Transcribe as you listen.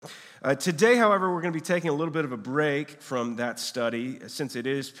Today, however, we're going to be taking a little bit of a break from that study since it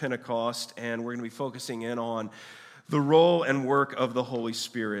is Pentecost, and we're going to be focusing in on the role and work of the Holy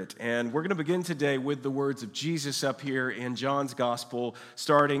Spirit. And we're going to begin today with the words of Jesus up here in John's Gospel,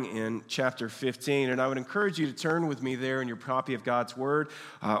 starting in chapter 15. And I would encourage you to turn with me there in your copy of God's Word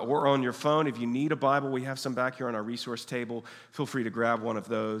or on your phone. If you need a Bible, we have some back here on our resource table. Feel free to grab one of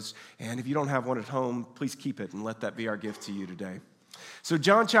those. And if you don't have one at home, please keep it and let that be our gift to you today. So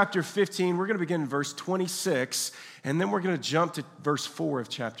John chapter 15, we're going to begin in verse 26, and then we're going to jump to verse 4 of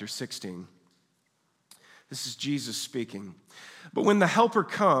chapter 16. This is Jesus speaking. But when the Helper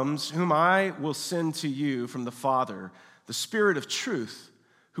comes, whom I will send to you from the Father, the Spirit of truth,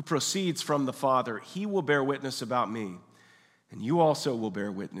 who proceeds from the Father, he will bear witness about me. And you also will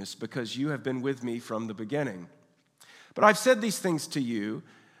bear witness, because you have been with me from the beginning. But I've said these things to you,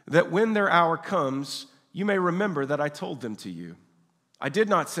 that when their hour comes, you may remember that I told them to you. I did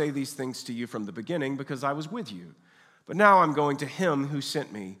not say these things to you from the beginning, because I was with you. But now I'm going to him who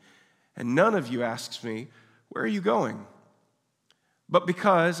sent me, and none of you asks me, where are you going? But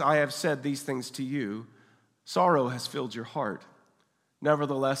because I have said these things to you, sorrow has filled your heart.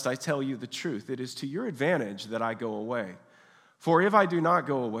 Nevertheless, I tell you the truth. It is to your advantage that I go away. For if I do not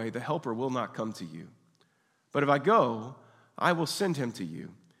go away, the Helper will not come to you. But if I go, I will send him to you.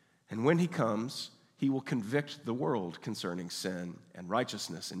 And when he comes, he will convict the world concerning sin and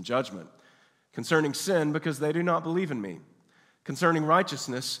righteousness and judgment. Concerning sin, because they do not believe in me. Concerning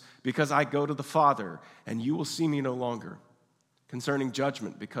righteousness, because I go to the Father, and you will see me no longer. Concerning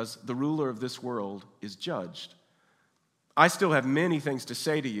judgment, because the ruler of this world is judged. I still have many things to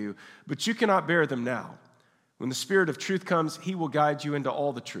say to you, but you cannot bear them now. When the Spirit of truth comes, he will guide you into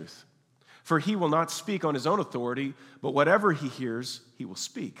all the truth. For he will not speak on his own authority, but whatever he hears, he will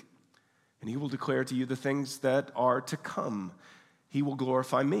speak. And he will declare to you the things that are to come. He will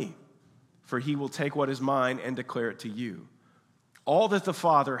glorify me, for he will take what is mine and declare it to you. All that the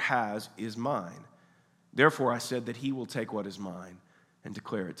Father has is mine. Therefore I said that he will take what is mine and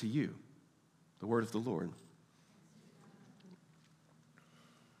declare it to you. The word of the Lord.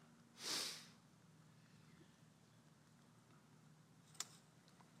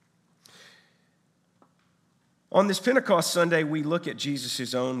 On this Pentecost Sunday, we look at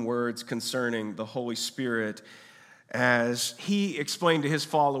Jesus' own words concerning the Holy Spirit as he explained to his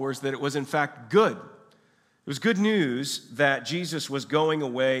followers that it was in fact good. It was good news that Jesus was going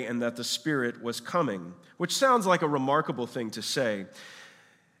away and that the Spirit was coming, which sounds like a remarkable thing to say.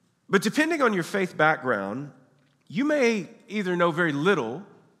 But depending on your faith background, you may either know very little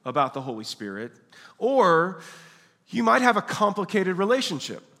about the Holy Spirit, or you might have a complicated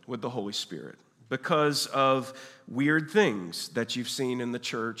relationship with the Holy Spirit because of weird things that you've seen in the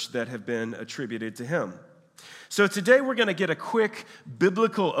church that have been attributed to him. So today we're going to get a quick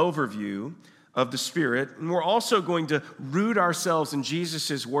biblical overview of the Spirit, and we're also going to root ourselves in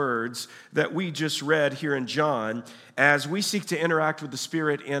Jesus' words that we just read here in John as we seek to interact with the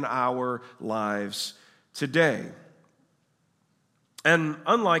Spirit in our lives today. And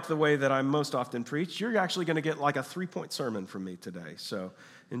unlike the way that I most often preach, you're actually going to get like a 3-point sermon from me today, so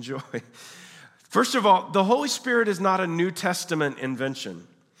enjoy. First of all, the Holy Spirit is not a New Testament invention.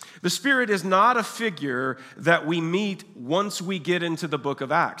 The Spirit is not a figure that we meet once we get into the book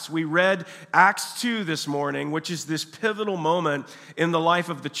of Acts. We read Acts 2 this morning, which is this pivotal moment in the life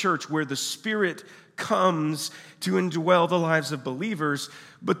of the church where the Spirit comes to indwell the lives of believers,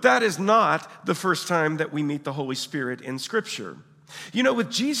 but that is not the first time that we meet the Holy Spirit in Scripture. You know, with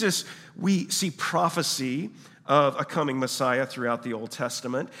Jesus, we see prophecy of a coming Messiah throughout the Old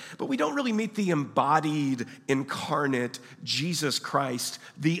Testament, but we don't really meet the embodied, incarnate Jesus Christ,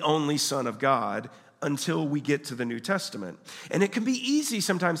 the only Son of God, until we get to the New Testament. And it can be easy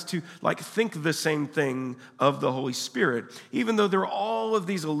sometimes to think the same thing of the Holy Spirit, even though there are all of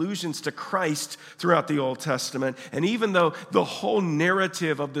these allusions to Christ throughout the Old Testament, and even though the whole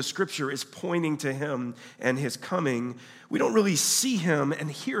narrative of the Scripture is pointing to him and his coming, we don't really see him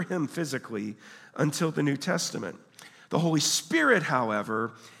and hear him physically until the New Testament. The Holy Spirit,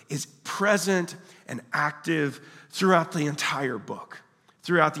 however, is present and active throughout the entire book,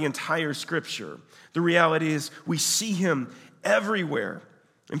 throughout the entire Scripture. The reality is we see him everywhere.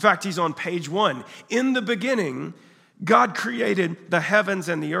 In fact, he's on page 1. In the beginning, God created the heavens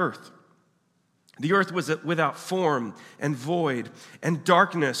and the earth. The earth was without form and void, and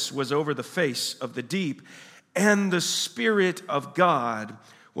darkness was over the face of the deep, and the Spirit of God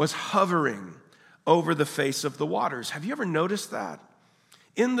was hovering over the face of the waters. Have you ever noticed that?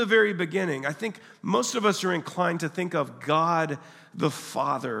 In the very beginning, I think most of us are inclined to think of God the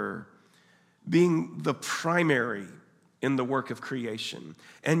Father being the primary in the work of creation.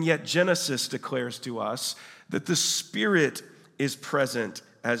 And yet Genesis declares to us that the Spirit is present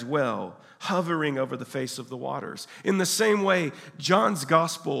as well, hovering over the face of the waters. In the same way, John's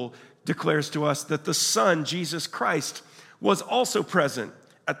gospel declares to us that the Son, Jesus Christ, was also present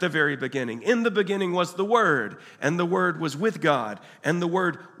at the very beginning. In the beginning was the Word, and the Word was with God, and the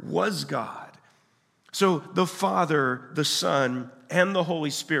Word was God. So the Father, the Son, and the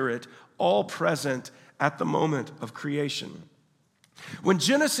Holy Spirit all present at the moment of creation. When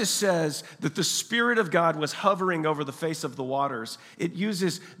Genesis says that the Spirit of God was hovering over the face of the waters, it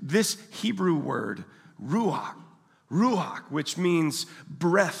uses this Hebrew word, ruach, which means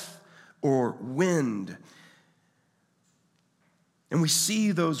breath or wind. And we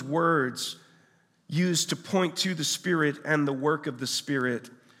see those words used to point to the Spirit and the work of the Spirit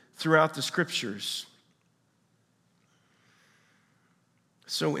throughout the Scriptures.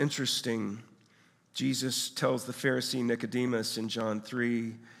 So interesting. Jesus tells the Pharisee Nicodemus in John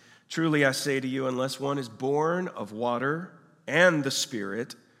 3, "Truly I say to you, unless one is born of water and the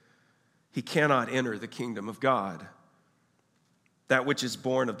Spirit, he cannot enter the kingdom of God. That which is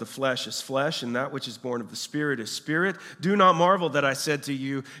born of the flesh is flesh, and that which is born of the Spirit is spirit. Do not marvel that I said to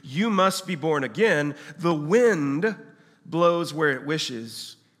you, you must be born again. The wind blows where it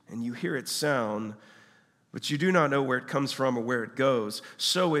wishes, and you hear its sound, but you do not know where it comes from or where it goes.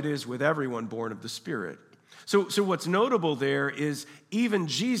 So it is with everyone born of the Spirit." So what's notable there is even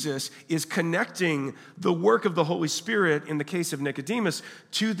Jesus is connecting the work of the Holy Spirit, in the case of Nicodemus,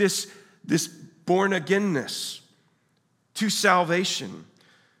 to this born-againness, to salvation,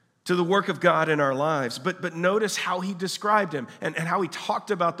 to the work of God in our lives. But notice how he described him and how he talked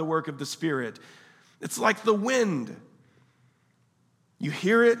about the work of the Spirit. It's like the wind. You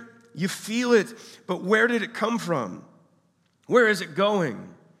hear it, you feel it, but where did it come from? Where is it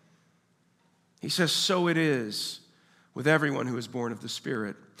going? He says, so it is with everyone who is born of the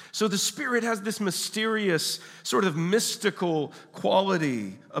Spirit. So the Spirit has this mysterious, sort of mystical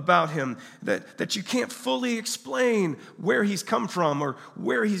quality about him that you can't fully explain where he's come from or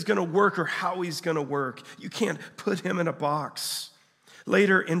where he's going to work or how he's going to work. You can't put him in a box.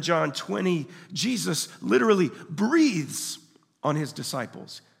 Later in John 20, Jesus literally breathes on his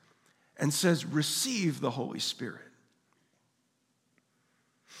disciples and says, "Receive the Holy Spirit."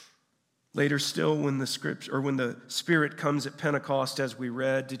 Later still, when the Spirit comes at Pentecost, as we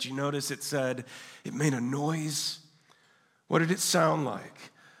read, did you notice it said it made a noise? What did it sound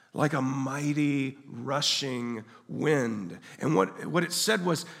like? Like a mighty rushing wind. And what it said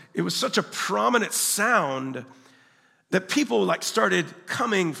was, it was such a prominent sound that people started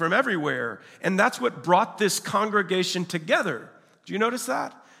coming from everywhere. And that's what brought this congregation together. Do you notice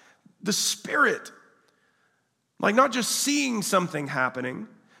that? The Spirit, not just seeing something happening,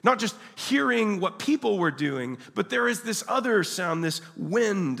 not just hearing what people were doing, but there is this other sound, this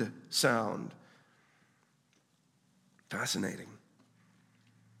wind sound. Fascinating.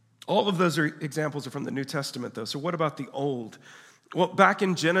 All of those examples are from the New Testament, though. So what about the Old? Well, back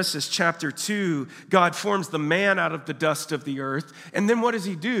in Genesis chapter 2, God forms the man out of the dust of the earth. And then what does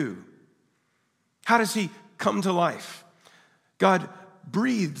he do? How does he come to life? God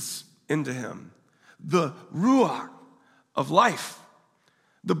breathes into him the ruach of life,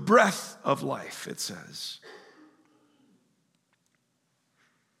 the breath of life, it says.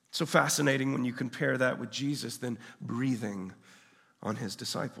 So fascinating when you compare that with Jesus then breathing on his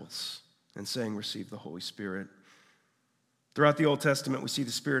disciples and saying, "Receive the Holy Spirit." Throughout the Old Testament, we see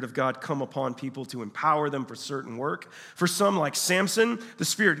the Spirit of God come upon people to empower them for certain work. For some, like Samson, the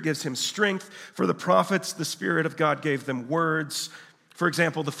Spirit gives him strength. For the prophets, the Spirit of God gave them words. For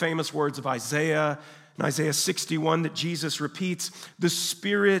example, the famous words of Isaiah, in Isaiah 61 that Jesus repeats, "The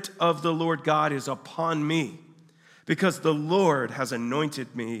Spirit of the Lord God is upon me, because the Lord has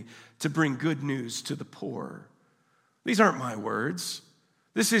anointed me to bring good news to the poor." These aren't my words.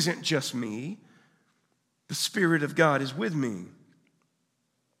 This isn't just me. The Spirit of God is with me.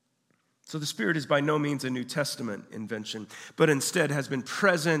 So the Spirit is by no means a New Testament invention, but instead has been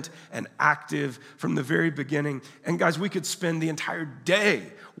present and active from the very beginning. And guys, we could spend the entire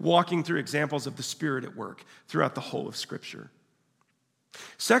day walking through examples of the Spirit at work throughout the whole of Scripture.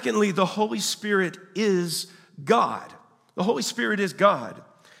 Secondly, the Holy Spirit is God. The Holy Spirit is God.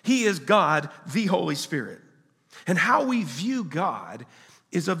 He is God, the Holy Spirit. And how we view God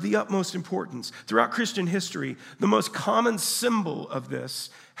is of the utmost importance. Throughout Christian history, the most common symbol of this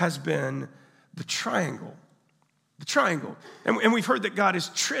has been the triangle. The triangle. And we've heard that God is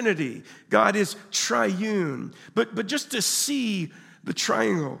Trinity. God is triune. But just to see the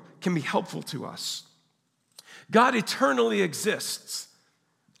triangle can be helpful to us. God eternally exists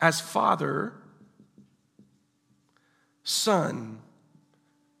as Father, Son,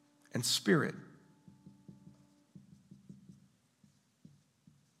 and Spirit.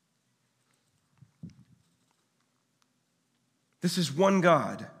 This is one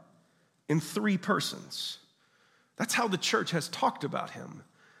God in three persons. That's how the church has talked about him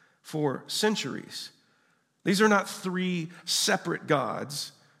for centuries. These are not three separate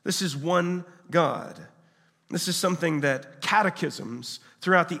gods. This is one God. This is something that catechisms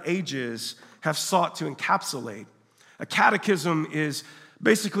throughout the ages have sought to encapsulate. A catechism is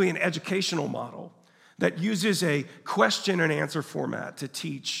basically an educational model that uses a question and answer format to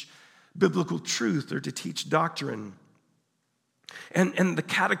teach biblical truth or to teach doctrine. And the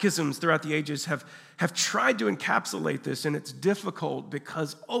catechisms throughout the ages have tried to encapsulate this, and it's difficult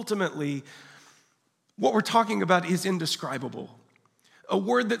because ultimately what we're talking about is indescribable. A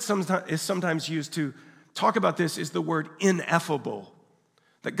word that is sometimes used to talk about this is the word ineffable.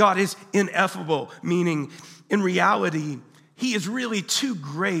 That God is ineffable, meaning in reality, he is really too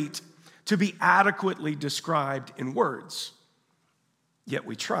great to be adequately described in words. Yet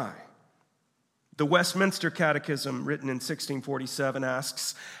we try. The Westminster Catechism, written in 1647,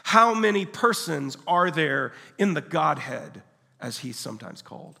 asks, how many persons are there in the Godhead, as he's sometimes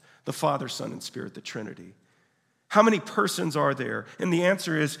called, the Father, Son, and Spirit, the Trinity? How many persons are there? And the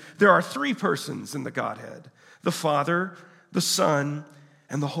answer is, there are three persons in the Godhead, the Father, the Son,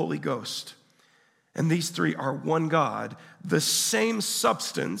 and the Holy Ghost. And these three are one God, the same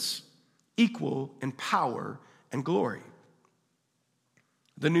substance, equal in power and glory.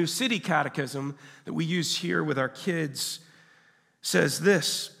 The New City Catechism that we use here with our kids says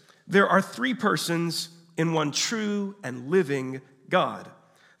this: there are three persons in one true and living God,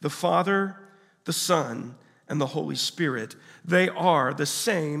 the Father, the Son, and the Holy Spirit. They are the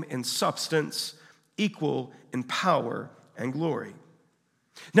same in substance, equal in power and glory.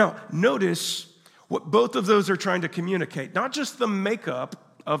 Now, notice what both of those are trying to communicate, not just the makeup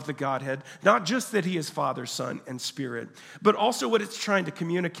of the Godhead, not just that he is Father, Son, and Spirit, but also what it's trying to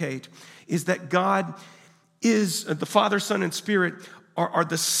communicate is that God is, the Father, Son, and Spirit are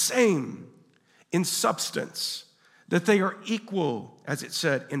the same in substance, that they are equal, as it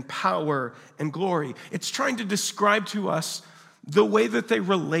said, in power and glory. It's trying to describe to us the way that they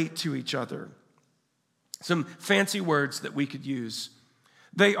relate to each other. Some fancy words that we could use.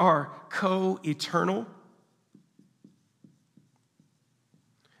 They are co-eternal,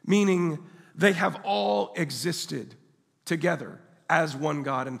 meaning they have all existed together as one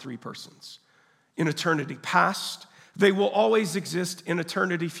God in three persons. In eternity past, they will always exist in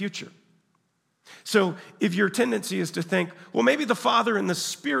eternity future. So if your tendency is to think, well, maybe the Father and the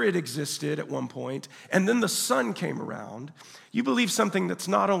Spirit existed at one point, and then the Son came around, you believe something that's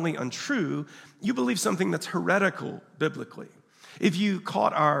not only untrue, you believe something that's heretical biblically. If you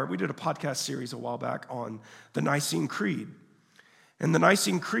caught we did a podcast series a while back on the Nicene Creed. And the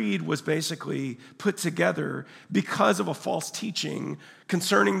Nicene Creed was basically put together because of a false teaching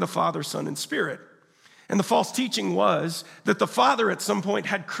concerning the Father, Son, and Spirit. And the false teaching was that the Father at some point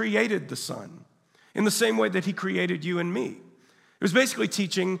had created the Son in the same way that he created you and me. It was basically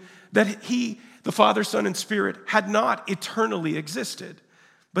teaching that the Father, Son, and Spirit had not eternally existed,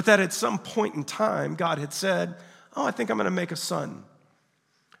 but that at some point in time, God had said, I think I'm going to make a son.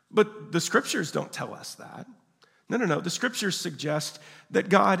 But the scriptures don't tell us that. No. The scriptures suggest that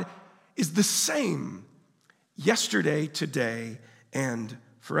God is the same yesterday, today, and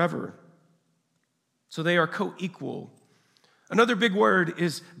forever. So they are co-equal. Another big word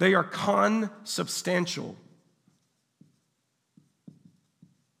is they are consubstantial.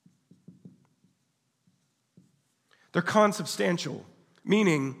 They're consubstantial,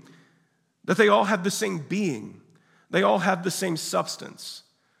 meaning that they all have the same being. They all have the same substance.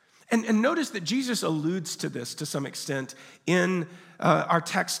 And notice that Jesus alludes to this to some extent in our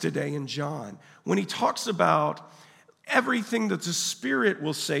text today in John, when he talks about everything that the Spirit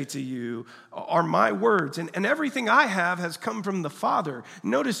will say to you are my words, and everything I have has come from the Father.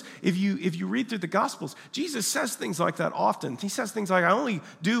 Notice if you read through the Gospels, Jesus says things like that often. He says things like, I only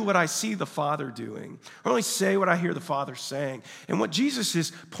do what I see the Father doing. I only say what I hear the Father saying. And what Jesus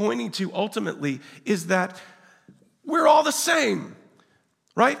is pointing to ultimately is that we're all the same,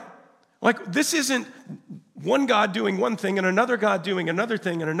 right? Like, this isn't one God doing one thing and another God doing another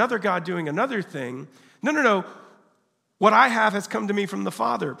thing and another God doing another thing. No. What I have has come to me from the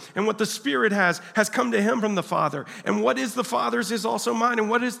Father, and what the Spirit has come to him from the Father. And what is the Father's is also mine, and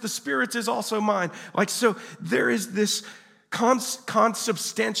what is the Spirit's is also mine. So there is this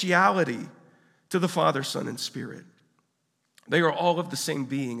consubstantiality to the Father, Son, and Spirit. They are all of the same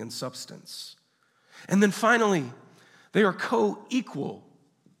being and substance. And then finally, they are co-equal.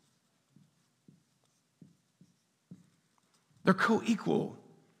 They're co-equal,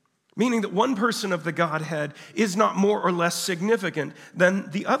 meaning that one person of the Godhead is not more or less significant than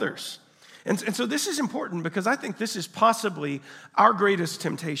the others. And so this is important because I think this is possibly our greatest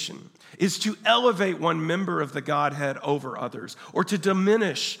temptation, is to elevate one member of the Godhead over others, or to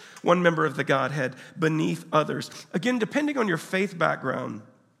diminish one member of the Godhead beneath others. Again, depending on your faith background,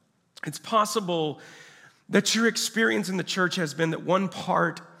 it's possible that your experience in the church has been that one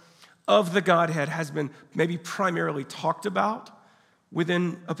part of the Godhead has been maybe primarily talked about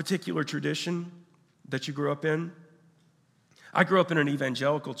within a particular tradition that you grew up in. I grew up in an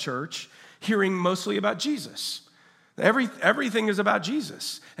evangelical church, hearing mostly about Jesus. Everything is about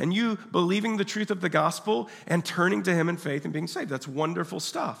Jesus, and you believing the truth of the gospel and turning to him in faith and being saved. That's wonderful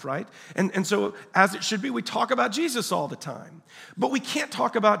stuff, right? And so, as it should be, we talk about Jesus all the time. But we can't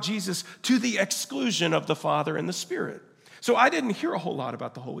talk about Jesus to the exclusion of the Father and the Spirit. So I didn't hear a whole lot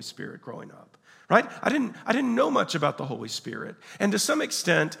about the Holy Spirit growing up, right? I didn't know much about the Holy Spirit. And to some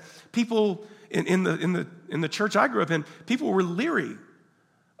extent, people in the church I grew up in, people were leery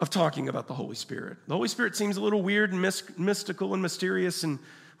of talking about the Holy Spirit. The Holy Spirit seems a little weird and mystical and mysterious, and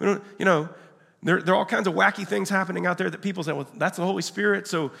we don't, there are all kinds of wacky things happening out there that people say, well, that's the Holy Spirit,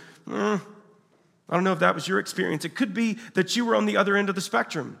 so I don't know if that was your experience. It could be that you were on the other end of the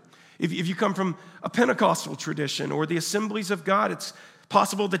spectrum. If you come from a Pentecostal tradition or the Assemblies of God, it's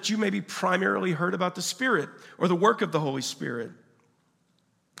possible that you maybe primarily heard about the Spirit or the work of the Holy Spirit.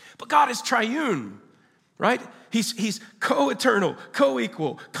 But God is triune, right? He's co-eternal,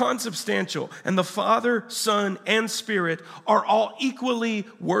 co-equal, consubstantial, and the Father, Son, and Spirit are all equally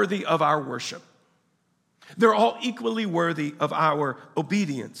worthy of our worship. They're all equally worthy of our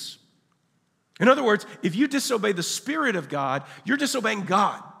obedience. In other words, if you disobey the Spirit of God, you're disobeying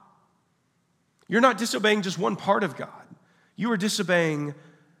God. You're not disobeying just one part of God. You are disobeying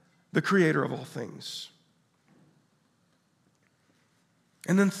the Creator of all things.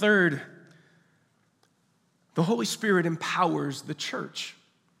 And then third, the Holy Spirit empowers the church.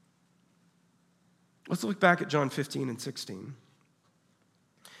 Let's look back at John 15 and 16.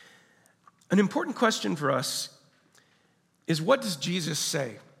 An important question for us is, what does Jesus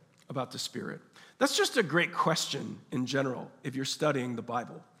say about the Spirit? That's just a great question in general if you're studying the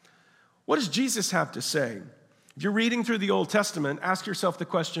Bible. What does Jesus have to say? If you're reading through the Old Testament, ask yourself the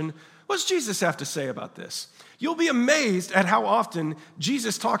question, what does Jesus have to say about this? You'll be amazed at how often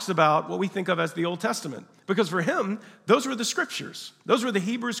Jesus talks about what we think of as the Old Testament. Because for him, those were the scriptures. Those were the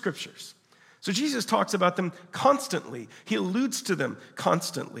Hebrew scriptures. So Jesus talks about them constantly. He alludes to them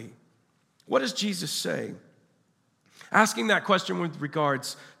constantly. What does Jesus say? Asking that question with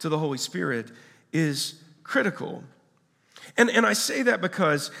regards to the Holy Spirit is critical. And I say that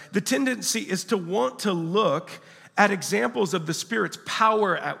because the tendency is to want to look at examples of the Spirit's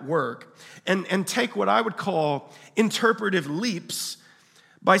power at work and take what I would call interpretive leaps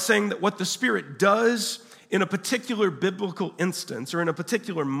by saying that what the Spirit does in a particular biblical instance or in a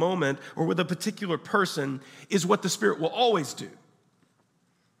particular moment or with a particular person is what the Spirit will always do.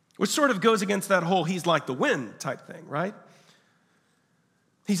 Which sort of goes against that whole he's like the wind type thing, right?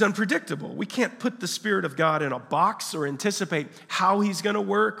 He's unpredictable. We can't put the Spirit of God in a box or anticipate how he's going to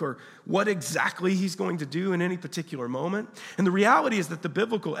work or what exactly he's going to do in any particular moment. And the reality is that the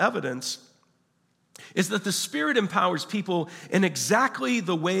biblical evidence is that the Spirit empowers people in exactly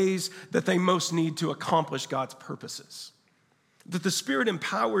the ways that they most need to accomplish God's purposes. That the Spirit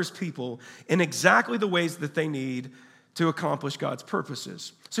empowers people in exactly the ways that they need to accomplish God's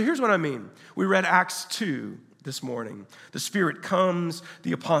purposes. So here's what I mean. We read Acts 2 this morning. The Spirit comes,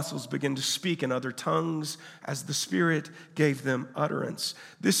 the apostles begin to speak in other tongues as the Spirit gave them utterance.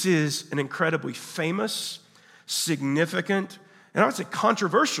 This is an incredibly famous, significant, and I would say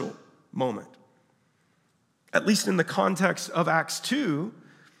controversial moment. At least in the context of Acts 2,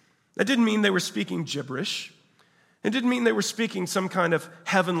 that didn't mean they were speaking gibberish. It didn't mean they were speaking some kind of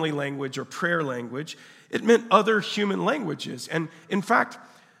heavenly language or prayer language. It meant other human languages. And in fact,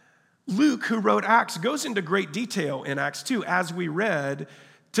 Luke, who wrote Acts, goes into great detail in Acts 2, as we read,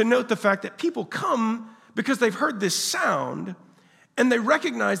 to note the fact that people come because they've heard this sound and they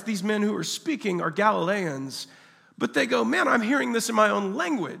recognize these men who are speaking are Galileans, but they go, man, I'm hearing this in my own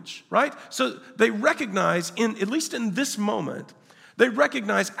language, right? So they recognize, at least in this moment, they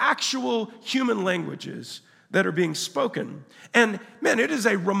recognize actual human languages that are being spoken. And man, it is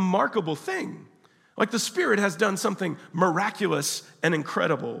a remarkable thing. Like the Spirit has done something miraculous and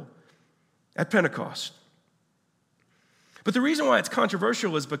incredible at Pentecost. But the reason why it's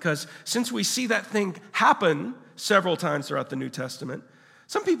controversial is because since we see that thing happen several times throughout the New Testament,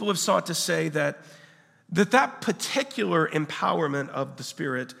 some people have sought to say that particular empowerment of the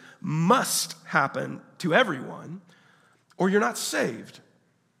Spirit must happen to everyone, or you're not saved.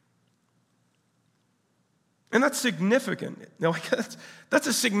 And that's significant. Now, that's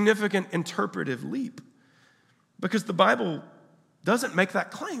a significant interpretive leap because the Bible doesn't make that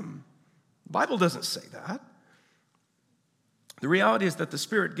claim. The Bible doesn't say that. The reality is that the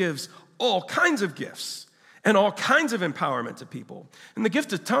Spirit gives all kinds of gifts and all kinds of empowerment to people. And the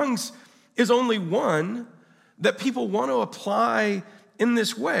gift of tongues is only one that people want to apply in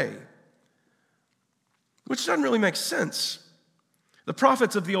this way, which doesn't really make sense. The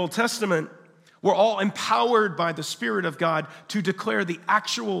prophets of the Old Testament were all empowered by the Spirit of God to declare the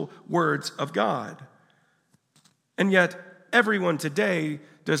actual words of God. And yet, everyone today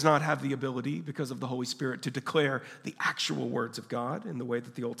does not have the ability, because of the Holy Spirit, to declare the actual words of God in the way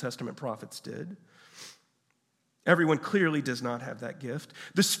that the Old Testament prophets did. Everyone clearly does not have that gift.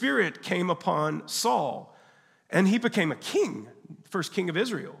 The Spirit came upon Saul, and he became a king, first king of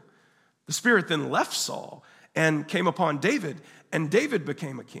Israel. The Spirit then left Saul and came upon David, and David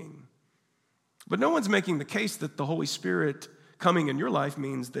became a king. But no one's making the case that the Holy Spirit coming in your life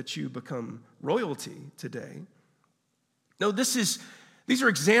means that you become royalty today. No, these are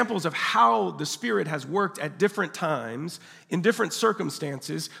examples of how the Spirit has worked at different times, in different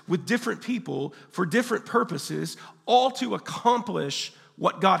circumstances, with different people, for different purposes, all to accomplish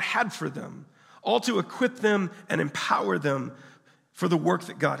what God had for them, all to equip them and empower them for the work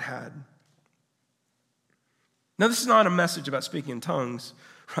that God had. Now, this is not a message about speaking in tongues,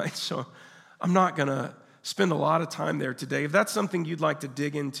 right? So I'm not going to spend a lot of time there today. If that's something you'd like to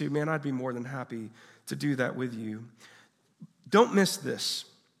dig into, man, I'd be more than happy to do that with you. Don't miss this.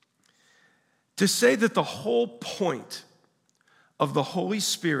 To say that the whole point of the Holy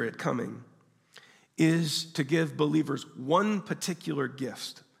Spirit coming is to give believers one particular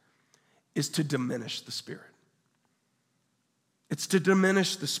gift is to diminish the Spirit. It's to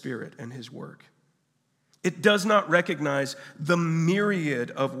diminish the Spirit and His work. It does not recognize the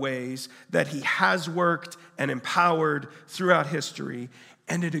myriad of ways that He has worked and empowered throughout history,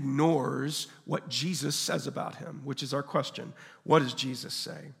 and it ignores what Jesus says about Him, which is our question. What does Jesus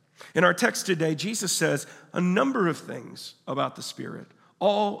say? In our text today, Jesus says a number of things about the Spirit,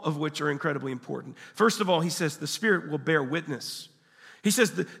 all of which are incredibly important. First of all, He says the Spirit will bear witness. He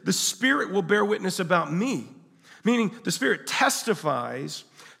says the Spirit will bear witness about me, meaning the Spirit testifies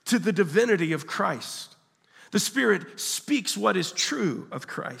to the divinity of Christ. The Spirit speaks what is true of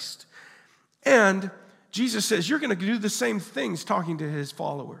Christ. And Jesus says, you're going to do the same things talking to His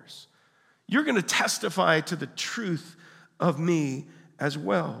followers. You're going to testify to the truth of me as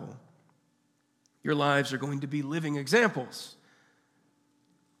well. Your lives are going to be living examples.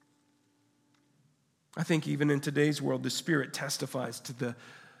 I think even in today's world, the Spirit testifies to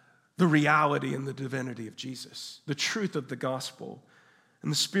the reality and the divinity of Jesus, the truth of the gospel.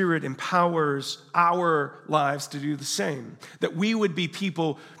 And the Spirit empowers our lives to do the same. That we would be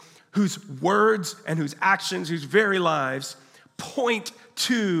people whose words and whose actions, whose very lives point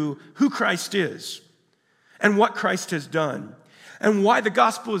to who Christ is and what Christ has done and why the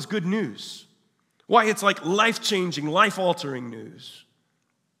gospel is good news. Why it's like life-changing, life-altering news.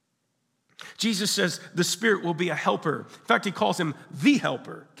 Jesus says the Spirit will be a helper. In fact, He calls Him the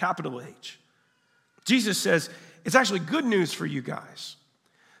helper, capital H. Jesus says it's actually good news for you guys.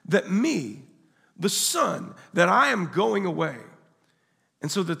 That me, the Son, that I am going away,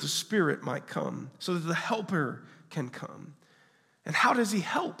 and so that the Spirit might come, so that the Helper can come. And how does He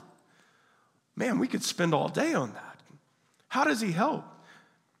help? Man, we could spend all day on that. How does He help?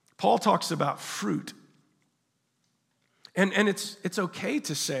 Paul talks about fruit. And it's okay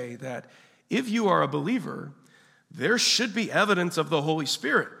to say that if you are a believer, there should be evidence of the Holy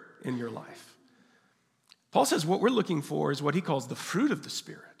Spirit in your life. Paul says what we're looking for is what he calls the fruit of the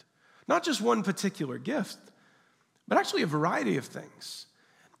Spirit. Not just one particular gift, but actually a variety of things.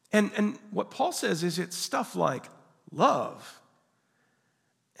 And what Paul says is it's stuff like love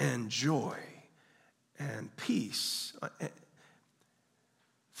and joy and peace.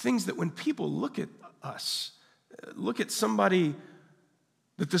 Things that when people look at us, look at somebody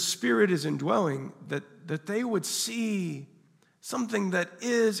that the Spirit is indwelling, that they would see something that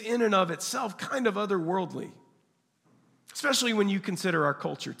is in and of itself kind of otherworldly. Especially when you consider our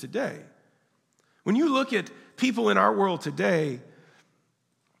culture today. When you look at people in our world today,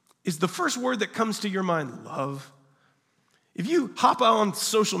 is the first word that comes to your mind love? If you hop on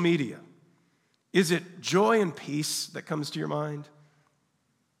social media, is it joy and peace that comes to your mind?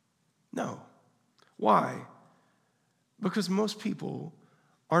 No. Why? Because most people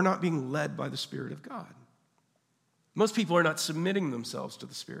are not being led by the Spirit of God. Most people are not submitting themselves to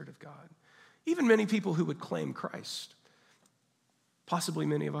the Spirit of God. Even many people who would claim Christ. Possibly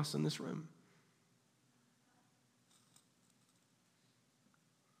many of us in this room.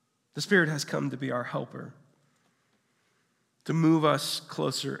 The Spirit has come to be our helper, to move us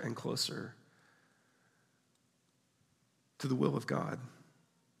closer and closer to the will of God.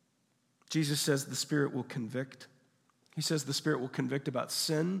 Jesus says the Spirit will convict. He says the Spirit will convict about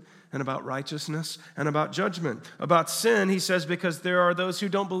sin and about righteousness and about judgment. About sin, he says, because there are those who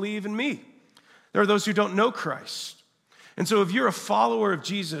don't believe in me. There are those who don't know Christ. And so if you're a follower of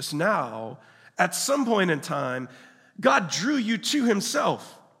Jesus now, at some point in time, God drew you to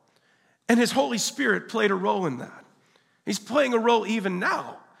himself, and his Holy Spirit played a role in that. He's playing a role even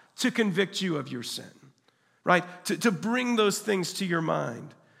now to convict you of your sin, right? To bring those things to your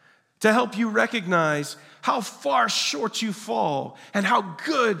mind, to help you recognize how far short you fall and how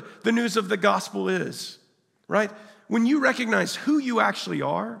good the news of the gospel is, right? When you recognize who you actually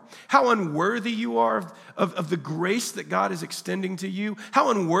are, how unworthy you are of the grace that God is extending to you,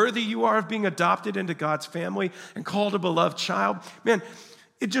 how unworthy you are of being adopted into God's family and called a beloved child, man,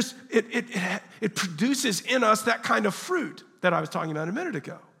 it produces in us that kind of fruit that I was talking about a minute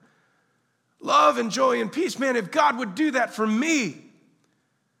ago. Love and joy and peace. Man, if God would do that for me,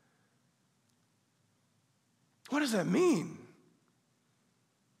 what does that mean?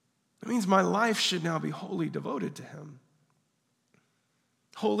 It means my life should now be wholly devoted to him,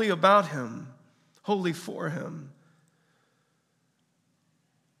 wholly about him, wholly for him.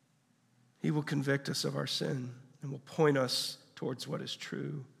 He will convict us of our sin and will point us towards what is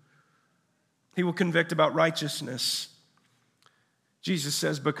true. He will convict about righteousness. Jesus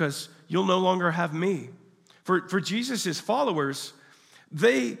says, because you'll no longer have me. For Jesus' followers,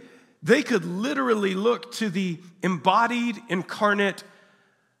 they could literally look to the embodied, incarnate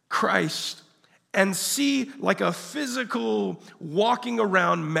Christ and see like a physical walking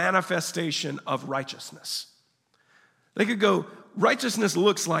around manifestation of righteousness. They could go, righteousness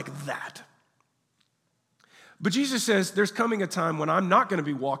looks like that. But Jesus says there's coming a time when I'm not going to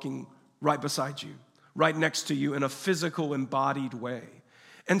be walking right beside you, right next to you in a physical, embodied way.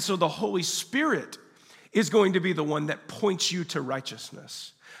 And so the Holy Spirit is going to be the one that points you to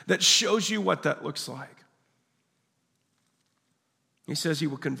righteousness, that shows you what that looks like. He says he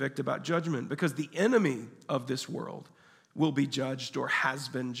will convict about judgment because the enemy of this world will be judged or has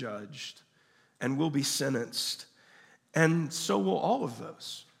been judged and will be sentenced. And so will all of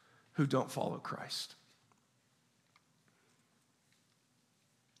those who don't follow Christ.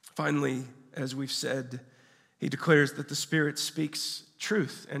 Finally, as we've said, he declares that the Spirit speaks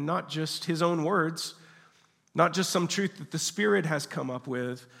truth and not just his own words, not just some truth that the Spirit has come up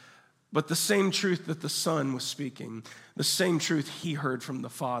with, but the same truth that the Son was speaking, the same truth he heard from the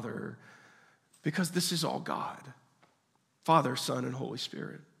Father, because this is all God, Father, Son, and Holy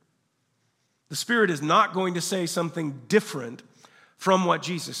Spirit. The Spirit is not going to say something different from what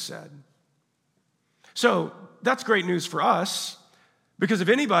Jesus said. So that's great news for us, because if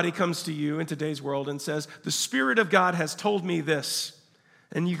anybody comes to you in today's world and says, the Spirit of God has told me this,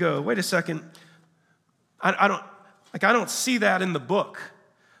 and you go, wait a second, I don't see that in the book.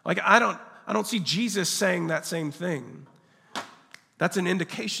 I don't see Jesus saying that same thing. That's an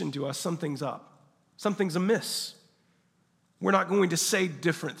indication to us something's up. Something's amiss. We're not going to say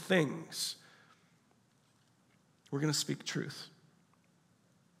different things. We're going to speak truth.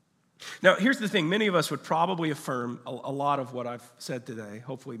 Now, here's the thing. Many of us would probably affirm a lot of what I've said today,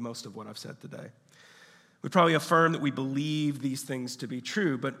 hopefully most of what I've said today. We'd probably affirm that we believe these things to be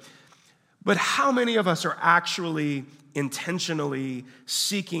true, but how many of us are actually intentionally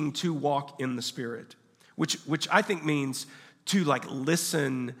seeking to walk in the Spirit? Which I think means to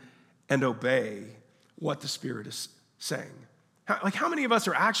listen and obey what the Spirit is saying. How many of us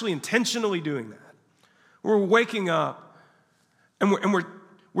are actually intentionally doing that? We're waking up and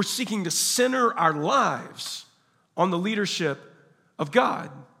we're seeking to center our lives on the leadership of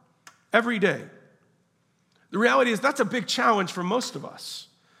God every day. The reality is that's a big challenge for most of us.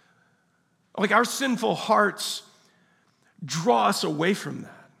 Our sinful hearts draw us away from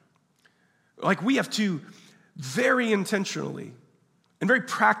that. We have to very intentionally and very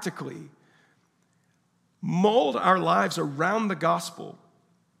practically mold our lives around the gospel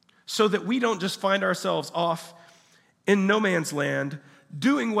so that we don't just find ourselves off in no man's land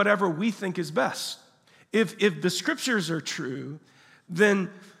doing whatever we think is best. If the scriptures are true, then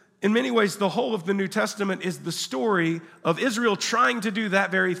in many ways, the whole of the New Testament is the story of Israel trying to do that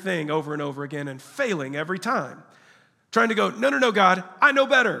very thing over and over again and failing every time. Trying to go, no, God, I know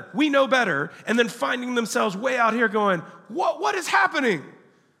better. We know better. And then finding themselves way out here going, what is happening?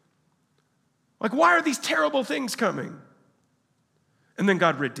 Why are these terrible things coming? And then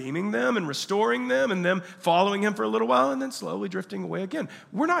God redeeming them and restoring them and them following him for a little while and then slowly drifting away again.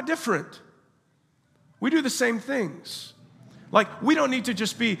 We're not different. We do the same things. Like, we don't need to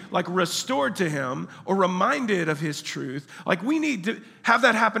just be like restored to him or reminded of his truth. Like, we need to have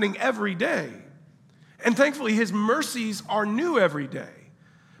that happening every day. And thankfully, his mercies are new every day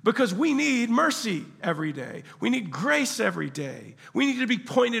because we need mercy every day. We need grace every day. We need to be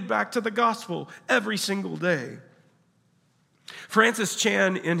pointed back to the gospel every single day. Francis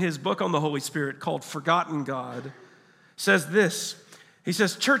Chan, in his book on the Holy Spirit called Forgotten God, says this. He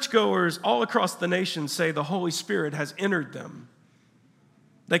says, churchgoers all across the nation say the Holy Spirit has entered them.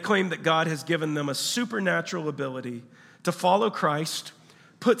 They claim that God has given them a supernatural ability to follow Christ,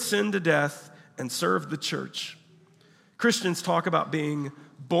 put sin to death, and serve the church. Christians talk about being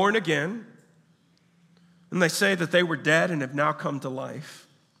born again, and they say that they were dead and have now come to life.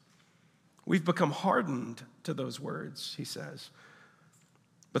 We've become hardened to those words, he says.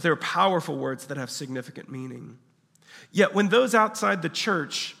 But they're powerful words that have significant meaning. Yet when those outside the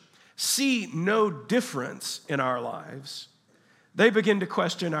church see no difference in our lives, they begin to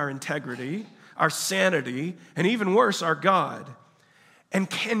question our integrity, our sanity, and even worse, our God. And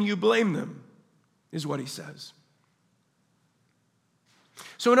can you blame them, is what he says.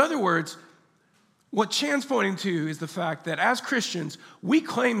 So in other words, what Chan's pointing to is the fact that as Christians, we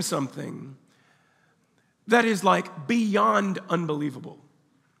claim something that is like beyond unbelievable.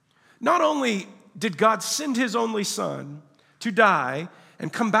 Not only did God send his only son to die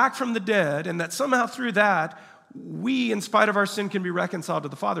and come back from the dead, and that somehow through that, we, in spite of our sin, can be reconciled to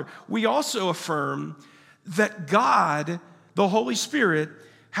the Father. We also affirm that God, the Holy Spirit,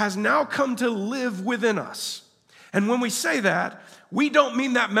 has now come to live within us. And when we say that, we don't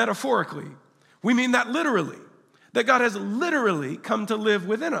mean that metaphorically. We mean that literally, that God has literally come to live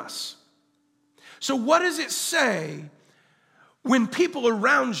within us. So what does it say when people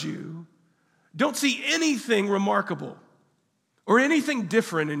around you don't see anything remarkable or anything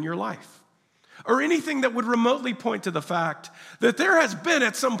different in your life or anything that would remotely point to the fact that there has been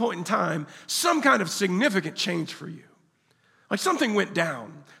at some point in time some kind of significant change for you? Like something went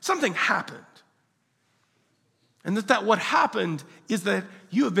down, something happened. And that what happened is that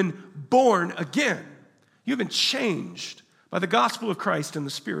you have been born again. You have been changed by the gospel of Christ and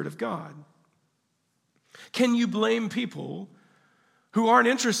the Spirit of God. Can you blame people who aren't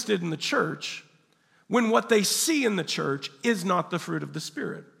interested in the church when what they see in the church is not the fruit of the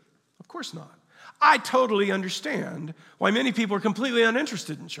Spirit? Of course not. I totally understand why many people are completely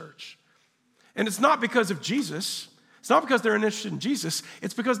uninterested in church. And it's not because of Jesus. It's not because they're uninterested in Jesus.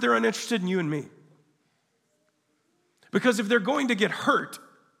 It's because they're uninterested in you and me. Because if they're going to get hurt,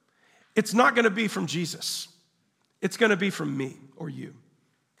 it's not going to be from Jesus. It's going to be from me or you.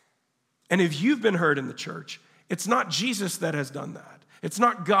 And if you've been hurt in the church, it's not Jesus that has done that. It's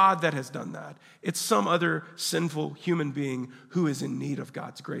not God that has done that. It's some other sinful human being who is in need of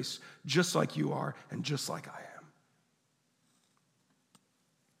God's grace, just like you are and just like I am.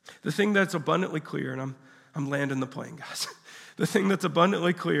 The thing that's abundantly clear, and I'm landing the plane, guys. The thing that's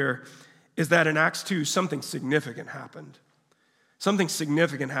abundantly clear is that in Acts 2, something significant happened. Something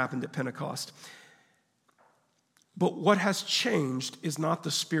significant happened at Pentecost. But what has changed is not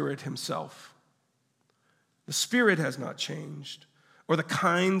the Spirit himself. The Spirit has not changed, or the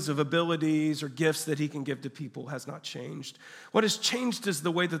kinds of abilities or gifts that he can give to people has not changed. What has changed is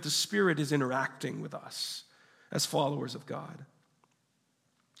the way that the Spirit is interacting with us as followers of God.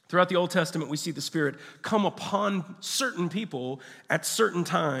 Throughout the Old Testament, we see the Spirit come upon certain people at certain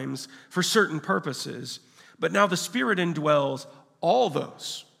times for certain purposes. But now the Spirit indwells all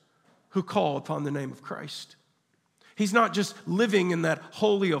those who call upon the name of Christ. He's not just living in that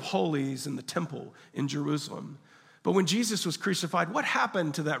holy of holies in the temple in Jerusalem. But when Jesus was crucified, what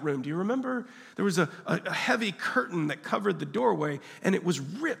happened to that room? Do you remember? There was a heavy curtain that covered the doorway, and it was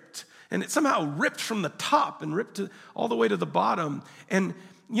ripped. And it somehow ripped from the top and ripped all the way to the bottom. And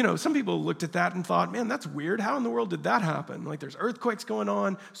you know, some people looked at that and thought, man, that's weird. How in the world did that happen? Like there's earthquakes going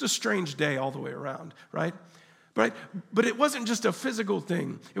on. It's a strange day all the way around, right? But it wasn't just a physical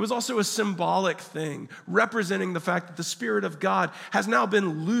thing. It was also a symbolic thing, representing the fact that the Spirit of God has now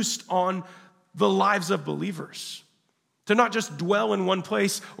been loosed on the lives of believers. To not just dwell in one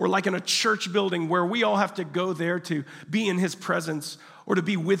place or like in a church building where we all have to go there to be in his presence or to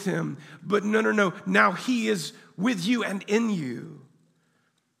be with him. But no. Now he is with you and in you.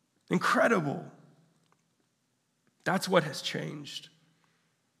 Incredible. That's what has changed.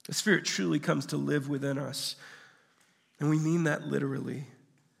 The Spirit truly comes to live within us. And we mean that literally.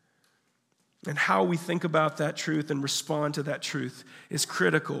 And how we think about that truth and respond to that truth is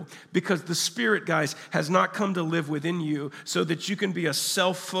critical. Because the Spirit, guys, has not come to live within you so that you can be a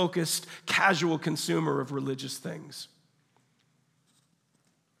self-focused, casual consumer of religious things.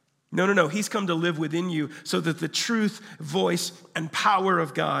 No. He's come to live within you so that the truth, voice, and power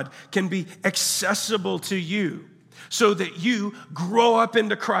of God can be accessible to you so that you grow up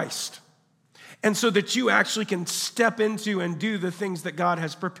into Christ and so that you actually can step into and do the things that God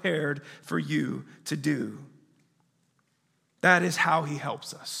has prepared for you to do. That is how he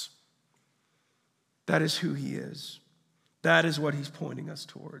helps us. That is who he is. That is what he's pointing us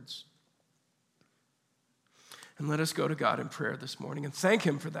towards. And let us go to God in prayer this morning and thank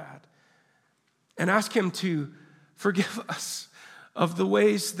him for that. And ask him to forgive us of the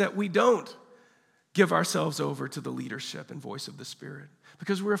ways that we don't give ourselves over to the leadership and voice of the Spirit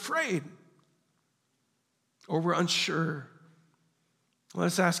because we're afraid or we're unsure. Let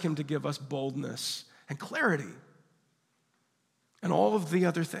us ask him to give us boldness and clarity and all of the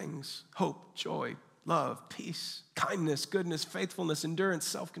other things: hope, joy, love, peace, kindness, goodness, faithfulness, endurance,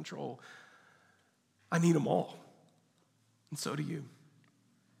 self-control. I need them all. And so do you.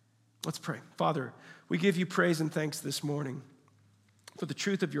 Let's pray. Father, we give you praise and thanks this morning for the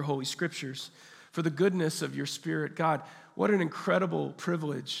truth of your holy scriptures, for the goodness of your Spirit. God, what an incredible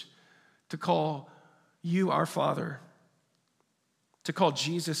privilege to call you our Father, to call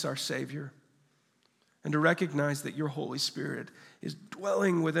Jesus our Savior, and to recognize that your Holy Spirit is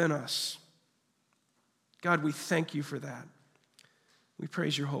dwelling within us. God, we thank you for that. We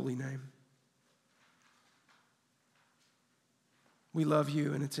praise your holy name. We love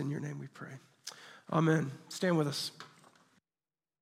you, and it's in your name we pray. Amen. Stand with us.